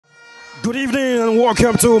Good evening and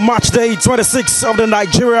welcome to match day 26 of the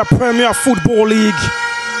Nigeria Premier Football League.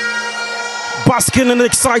 Basking in the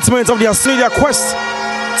excitement of the Australia quest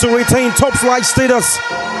to retain top flight status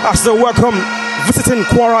as they welcome visiting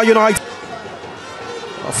Kwara United.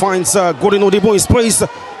 Finds Godin Odibo in his place.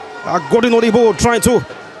 Godin Odibo trying to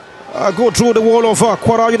go through the wall of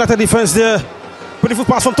Kwara United defense there. Beautiful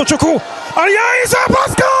pass from Tochukwu. And here is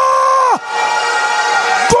Paschal!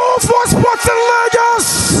 Goal for Sporting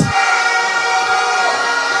Lagos!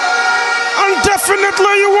 And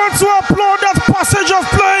definitely you want to applaud that passage of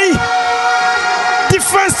play.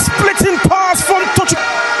 Defense splitting pass from Tochukwu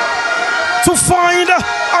to find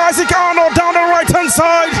Isaac Arnold down the right hand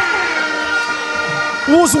side,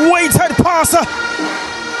 whose weighted pass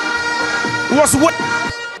was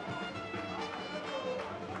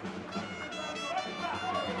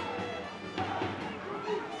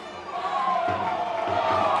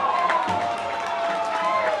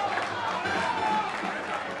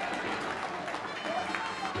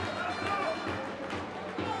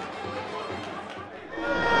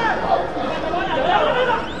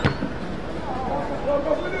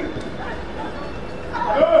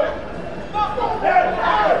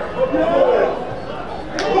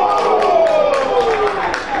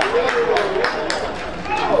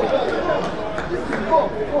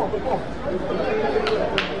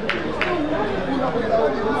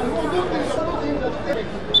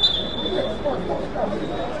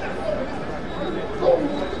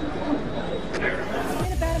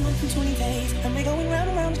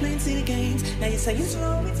now you say you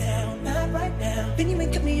slow me down, not right now. Then you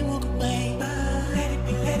make up me and walk away. Let it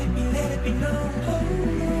be, let it be, let it be known.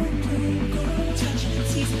 Touching and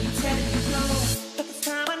teasing and telling you no. But this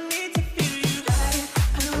time I need to feel you ride it.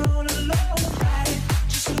 I don't wanna alone ride it.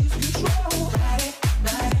 Just lose control, ride it.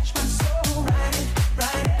 Ride my soul, ride it.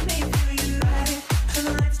 Ride it, make me feel you ride it. And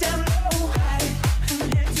the lights down low, ride it.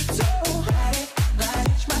 And head to toe, ride it.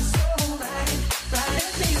 Ride my soul, ride it. Ride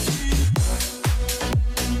it, make me feel you.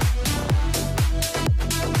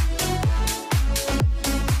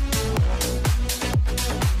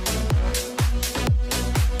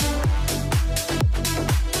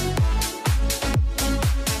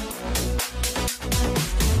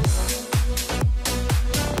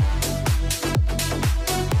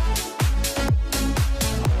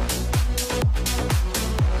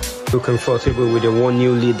 Too comfortable with the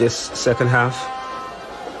 1-0 lead this second half.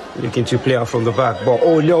 Looking to play out from the back. But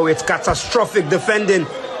oh no, it's catastrophic defending.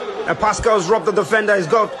 And Paschal's robbed the defender. He's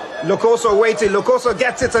got Lokoso waiting. Lokoso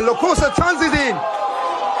gets it and Lokoso turns it in.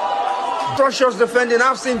 Precious defending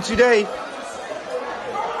I've seen today.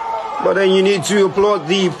 But then you need to applaud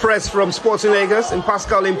the press from Sporting Lagos and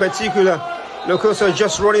Paschal in particular. Lokoso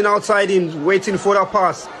just running outside him, waiting for that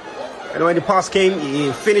pass. And when the pass came,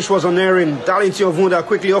 the finish was unerring. Darlington Ovunda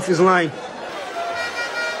quickly off his line.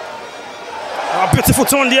 A beautiful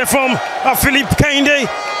turn there from Philippe Kende.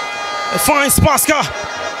 Finds Paschal.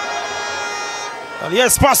 And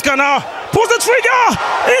yes, Paschal now pulls the trigger.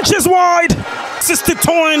 Inches wide. Assisted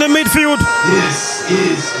turn in the midfield. This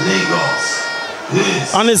is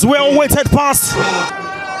Lagos. And his well-weighted pass.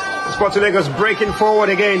 Sporting Lagos breaking forward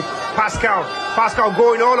again. Paschal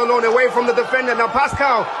going all alone away from the defender. Now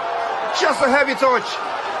Paschal. Just a heavy touch.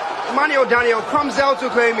 Manuel Daniel comes out to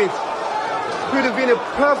claim it. Could have been a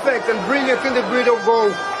perfect and brilliant in the breed of goal.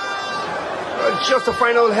 Just a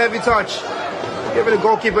final heavy touch. Giving the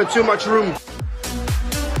goalkeeper too much room.